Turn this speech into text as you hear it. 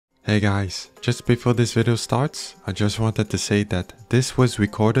Hey guys, just before this video starts, I just wanted to say that this was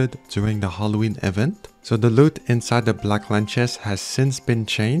recorded during the Halloween event, so the loot inside the Blackland chest has since been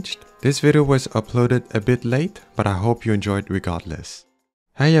changed. This video was uploaded a bit late, but I hope you enjoyed regardless.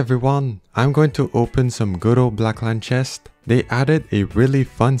 Hey everyone, I'm going to open some good old Blackland chest. They added a really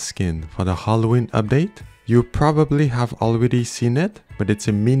fun skin for the Halloween update. You probably have already seen it, but it's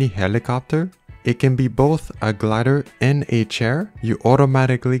a mini helicopter. It can be both a glider and a chair. You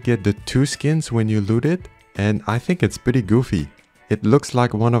automatically get the two skins when you loot it, and I think it's pretty goofy. It looks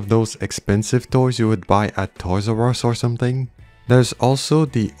like one of those expensive toys you would buy at Toys R Us or something. There's also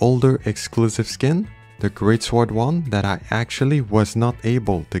the older exclusive skin, the Greatsword one that I actually was not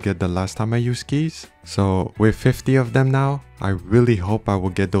able to get the last time I used keys. So with 50 of them now, I really hope I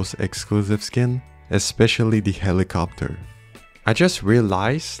will get those exclusive skin, especially the helicopter. I just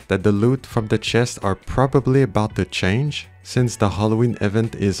realized that the loot from the chest are probably about to change since the Halloween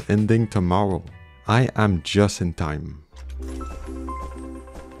event is ending tomorrow. I am just in time.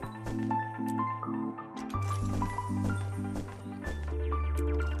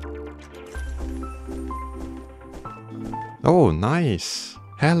 Oh, nice!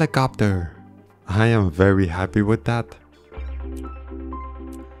 Helicopter! I am very happy with that.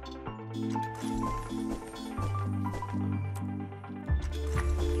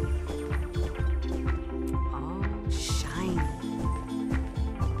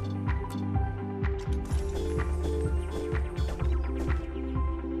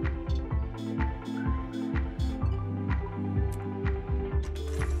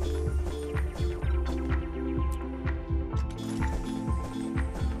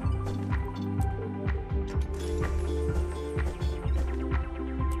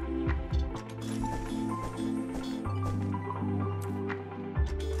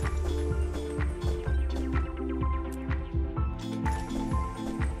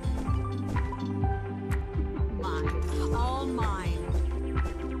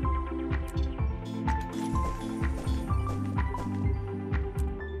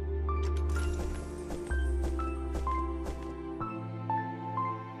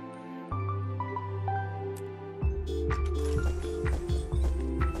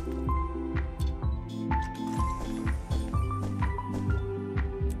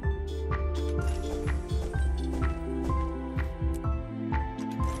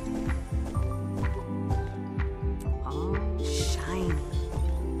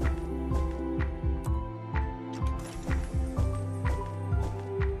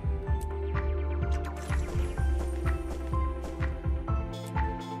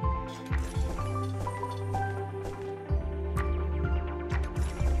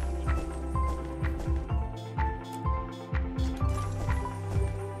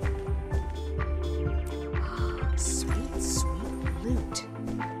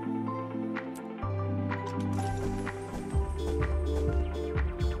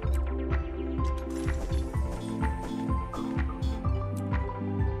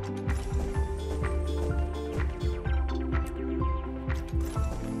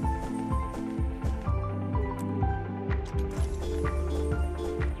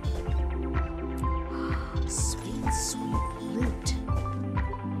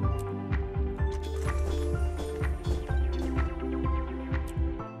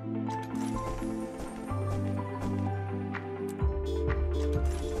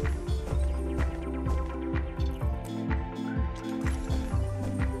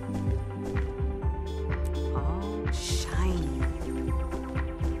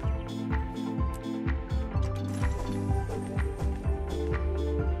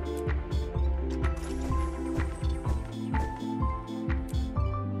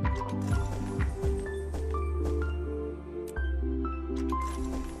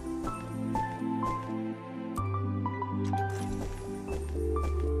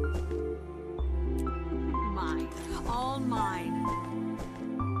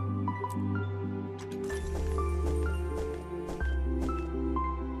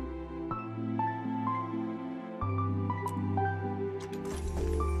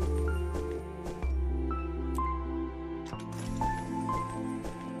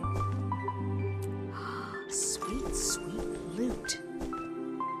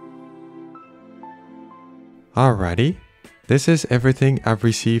 Alrighty, this is everything I've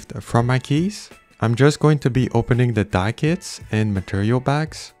received from my keys. I'm just going to be opening the dye kits and material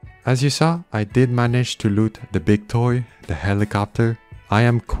bags. As you saw, I did manage to loot the big toy, the helicopter. I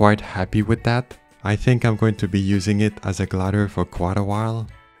am quite happy with that. I think I'm going to be using it as a glider for quite a while.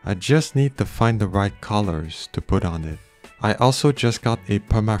 I just need to find the right colors to put on it. I also just got a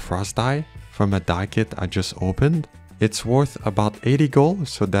permafrost dye from a dye kit I just opened. It's worth about 80 gold,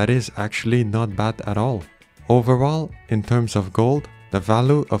 so that is actually not bad at all. Overall, in terms of gold, the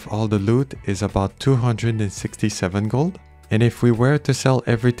value of all the loot is about 267 gold. And if we were to sell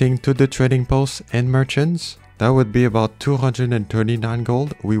everything to the trading posts and merchants, that would be about 239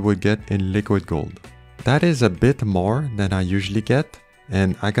 gold we would get in liquid gold. That is a bit more than I usually get,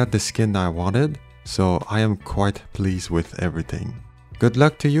 and I got the skin I wanted, so I am quite pleased with everything. Good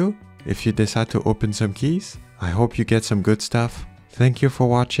luck to you if you decide to open some keys. I hope you get some good stuff. Thank you for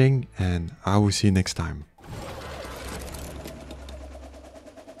watching, and I will see you next time.